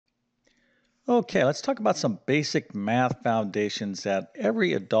Okay, let's talk about some basic math foundations that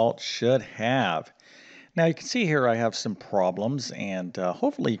every adult should have. Now, you can see here I have some problems, and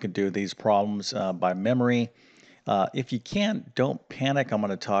hopefully, you can do these problems by memory. If you can't, don't panic. I'm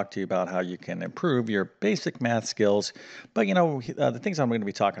going to talk to you about how you can improve your basic math skills. But the things I'm going to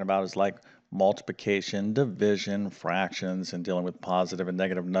be talking about is like multiplication, division, fractions, and dealing with positive and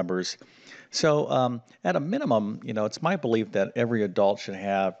negative numbers. So, at a minimum, it's my belief that every adult should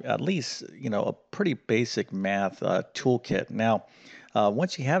have at least, a pretty basic math toolkit. Now,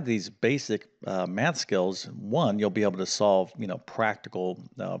 once you have these basic math skills, one, you'll be able to solve, practical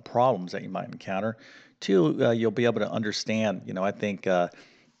problems that you might encounter. Two, you'll be able to understand, I think,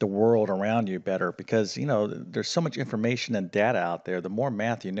 the world around you better because, there's so much information and data out there. The more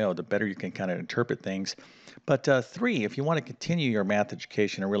math you know, the better you can kind of interpret things. But three, if you want to continue your math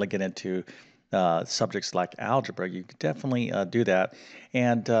education and really get into subjects like algebra, you could definitely do that.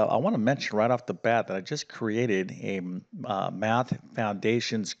 And I want to mention right off the bat that I just created a math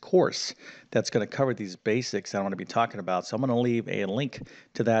foundations course that's going to cover these basics that I want to be talking about. So I'm going to leave a link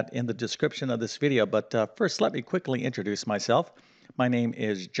to that in the description of this video. But first, let me quickly introduce myself. My name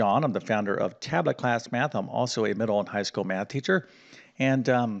is John. I'm the founder of TabletClass Math. I'm also a middle and high school math teacher. And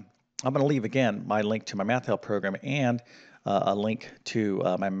I'm going to leave again my link to my math help program and a link to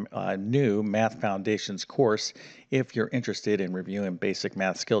my new Math Foundations course if you're interested in reviewing basic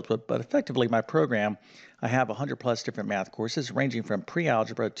math skills. But effectively, my program, I have 100 plus different math courses ranging from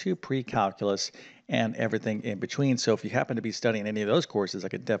pre-algebra to pre-calculus and everything in between. So if you happen to be studying any of those courses, I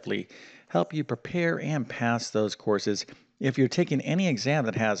could definitely help you prepare and pass those courses if you're taking any exam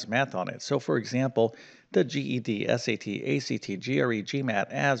that has math on it. So for example, the GED, SAT, ACT, GRE,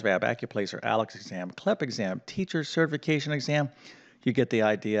 GMAT, ASVAB, AccuPlacer, ALEX exam, CLEP exam, teacher certification exam, you get the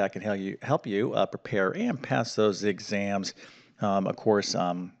idea. I can help you prepare and pass those exams. Of course,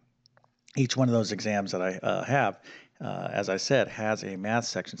 each one of those exams that I have, as I said, has a math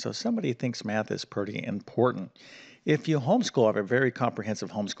section. So if somebody thinks math is pretty important. If you homeschool, I have a very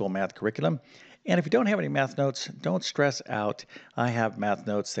comprehensive homeschool math curriculum. And if you don't have any math notes, don't stress out. I have math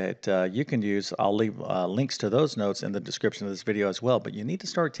notes that you can use. I'll leave links to those notes in the description of this video as well. But you need to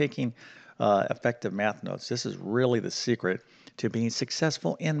start taking effective math notes. This is really the secret to being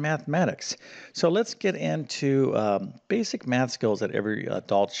successful in mathematics. So let's get into basic math skills that every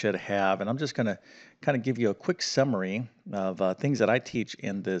adult should have. And I'm just going to kind of give you a quick summary of things that I teach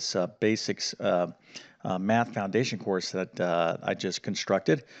in this basics math foundation course that I just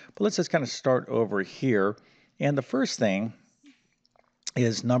constructed. But let's just kind of start over here. And the first thing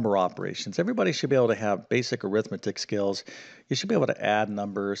is number operations. Everybody should be able to have basic arithmetic skills. You should be able to add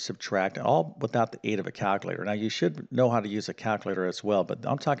numbers, subtract, all without the aid of a calculator. Now, you should know how to use a calculator as well, but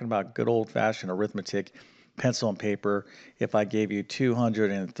I'm talking about good old-fashioned arithmetic, pencil and paper. If I gave you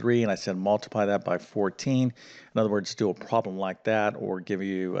 203 and I said multiply that by 14, in other words, do a problem like that, or give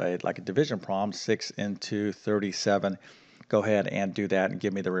you like a division problem, 6 into 37, go ahead and do that and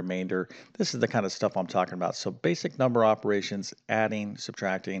give me the remainder. This is the kind of stuff I'm talking about. So basic number operations, adding,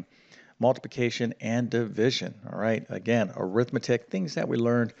 subtracting, multiplication, and division. All right. Again, arithmetic, things that we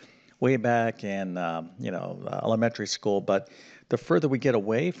learned way back in, elementary school. But the further we get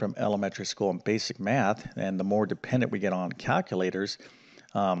away from elementary school and basic math, and the more dependent we get on calculators,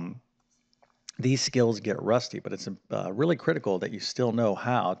 these skills get rusty. But it's really critical that you still know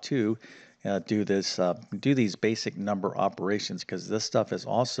how to do these basic number operations because this stuff is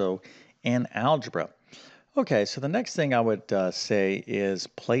also in algebra. Okay, so the next thing I would say is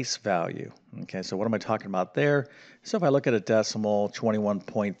place value. Okay, so what am I talking about there? So if I look at a decimal,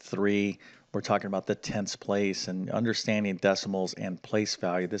 21.3, we're talking about the tenths place and understanding decimals and place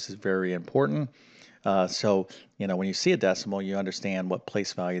value. This is very important. So, when you see a decimal, you understand what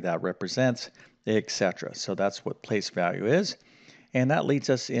place value that represents, etc. So that's what place value is. And that leads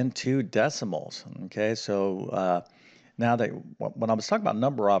us into decimals. Okay, so now that when I was talking about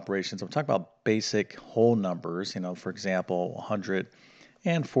number operations, I'm talking about basic whole numbers. For example,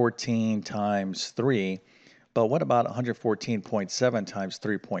 114 times 3. But what about 114.7 times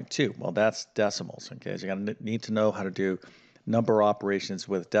 3.2? Well, that's decimals. Okay, so you're going to need to know how to do number operations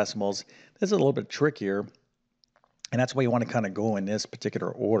with decimals. This is a little bit trickier. And that's why you want to kind of go in this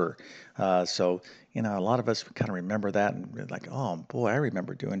particular order. So, a lot of us kind of remember that and we're like, oh boy, I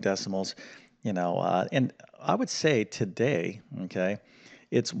remember doing decimals, and I would say today, okay,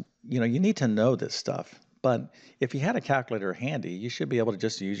 it's, you need to know this stuff. But if you had a calculator handy, you should be able to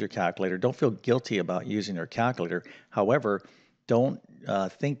just use your calculator. Don't feel guilty about using your calculator. However, don't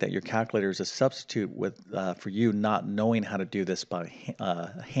think that your calculator is a substitute for you not knowing how to do this by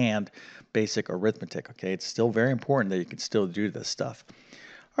hand basic arithmetic. Okay, it's still very important that you can still do this stuff.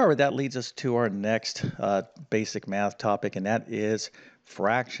 All right, that leads us to our next basic math topic, and that is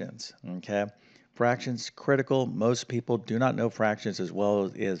fractions. Okay, fractions critical. Most people do not know fractions as well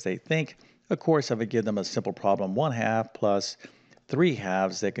as they think. Of course, if I give them a simple problem, 1/2 plus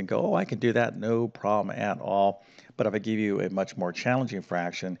 3/2, they can go, oh, I can do that, no problem at all. But if I give you a much more challenging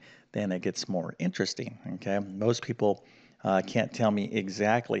fraction, then it gets more interesting. Okay, most people can't tell me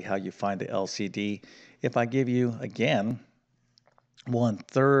exactly how you find the LCD. If I give you again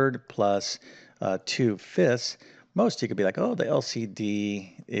 1/3 plus 2/5, most you could be like, oh, the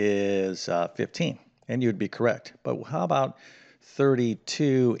LCD is 15, and you'd be correct. But how about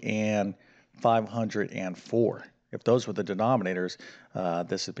 32 and 504? If those were the denominators,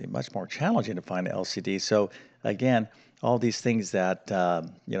 this would be much more challenging to find the LCD. So again, all these things that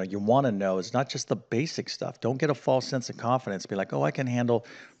you want to know is not just the basic stuff. Don't get a false sense of confidence. Be like, oh, I can handle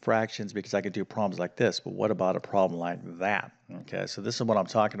fractions because I can do problems like this. But what about a problem like that? Okay, so this is what I'm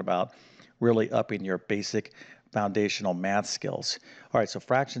talking about, really upping your basic foundational math skills. All right, so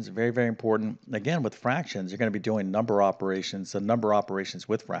fractions are very, very important. Again, with fractions, you're going to be doing number operations. The number operations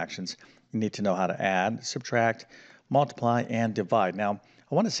with fractions, you need to know how to add, subtract, multiply, and divide. Now,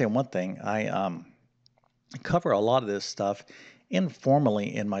 I want to say one thing. I cover a lot of this stuff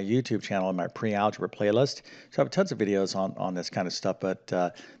informally in my YouTube channel in my pre-algebra playlist. So I have tons of videos on this kind of stuff, but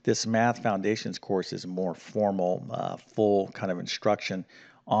this Math Foundations course is more formal, full kind of instruction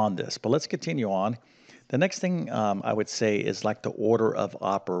on this. But let's continue on. The next thing I would say is like the order of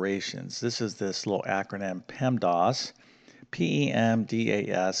operations. This is this little acronym PEMDAS,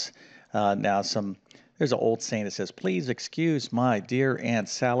 PEMDAS. Now there's an old saying that says, please excuse my dear Aunt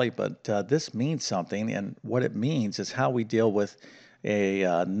Sally, but this means something. And what it means is how we deal with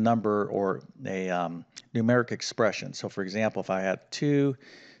a number or a numeric expression. So for example, if I had 2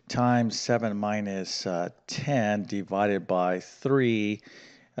 times 7 minus 10 divided by 3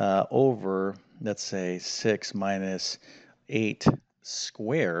 over, let's say, 6 minus 8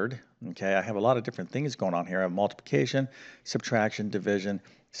 squared. Okay, I have a lot of different things going on here. I have multiplication, subtraction, division,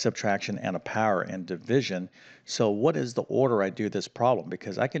 subtraction, and a power and division. So what is the order I do this problem?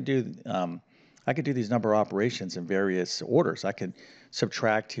 Because I can do these number operations in various orders. I could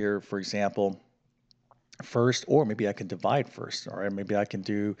subtract here, for example, first, or maybe I can divide first, or maybe I can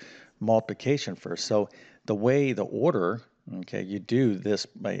do multiplication first. So the way the order, okay, you do this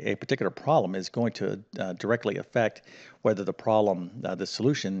a particular problem is going to directly affect whether the problem, the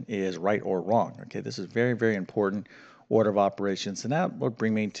solution is right or wrong. Okay, this is very, very important, order of operations. And that will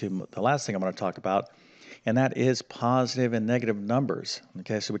bring me to the last thing I'm going to talk about, and that is positive and negative numbers.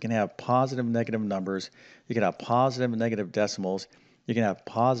 Okay, so we can have positive and negative numbers. You can have positive and negative decimals. You can have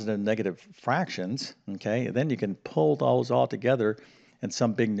positive and negative fractions. Okay, and then you can pull those all together in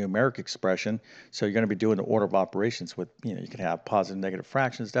some big numeric expression. So you're going to be doing the order of operations with, you can have positive and negative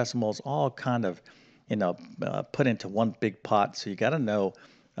fractions, decimals, all kind of, put into one big pot. So you got to know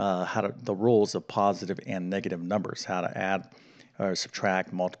the rules of positive and negative numbers, how to add or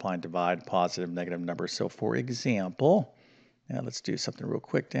subtract, multiply, and divide positive and negative numbers. So for example, now let's do something real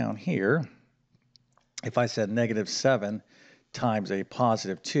quick down here. If I said -7 times a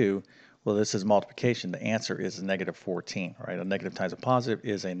positive 2, well, this is multiplication. The answer is a -14, right? A negative times a positive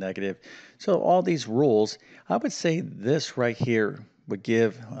is a negative. So all these rules, I would say this right here would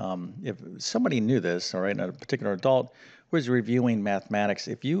give, if somebody knew this, all right, a particular adult was reviewing mathematics,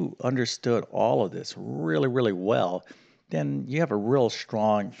 if you understood all of this really, really well, then you have a real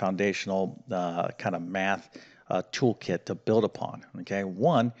strong foundational kind of math toolkit to build upon. Okay,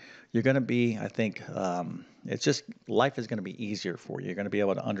 one, you're going to be, I think, it's just life is going to be easier for you. You're going to be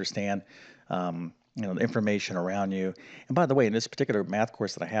able to understand, the information around you. And by the way, in this particular math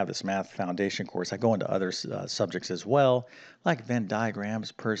course that I have, this math foundation course, I go into other subjects as well, like Venn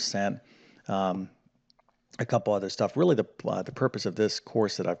diagrams, percent. A couple other stuff. Really, the purpose of this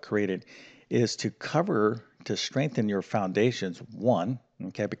course that I've created is to strengthen your foundations, one,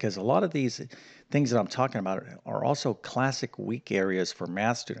 okay, because a lot of these things that I'm talking about are also classic weak areas for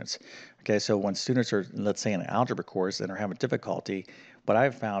math students. Okay, so when students are, let's say, in an algebra course and are having difficulty, what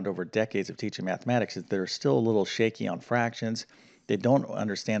I've found over decades of teaching mathematics is they're still a little shaky on fractions. They don't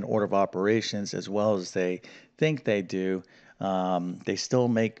understand order of operations as well as they think they do. They still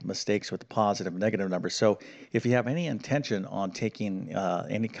make mistakes with the positive and negative numbers. So if you have any intention on taking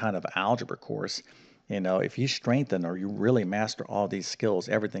any kind of algebra course, if you strengthen or you really master all these skills,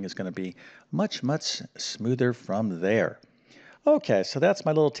 everything is going to be much, much smoother from there. Okay, so that's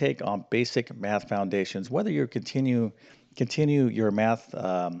my little take on basic math foundations. Whether you continue your math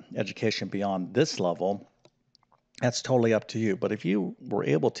education beyond this level, That's totally up to you. But if you were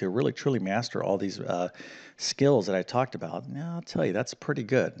able to really truly master all these skills that I talked about, yeah, I'll tell you that's pretty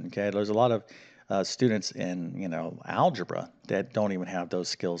good. Okay, there's a lot of students in algebra that don't even have those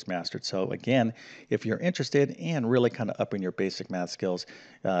skills mastered. So again, if you're interested in really kind of upping your basic math skills,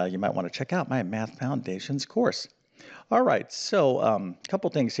 you might want to check out my Math Foundations course. All right, so a couple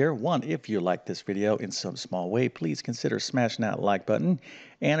things here. One, if you like this video in some small way, please consider smashing that like button.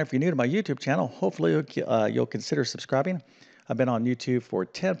 And if you're new to my YouTube channel, hopefully you'll consider subscribing. I've been on YouTube for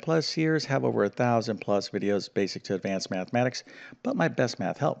 10 plus years, have over 1,000 plus videos basic to advanced mathematics, but my best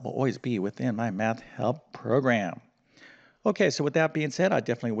math help will always be within my Math Help program. Okay, so with that being said, I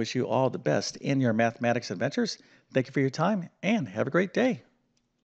definitely wish you all the best in your mathematics adventures. Thank you for your time and have a great day.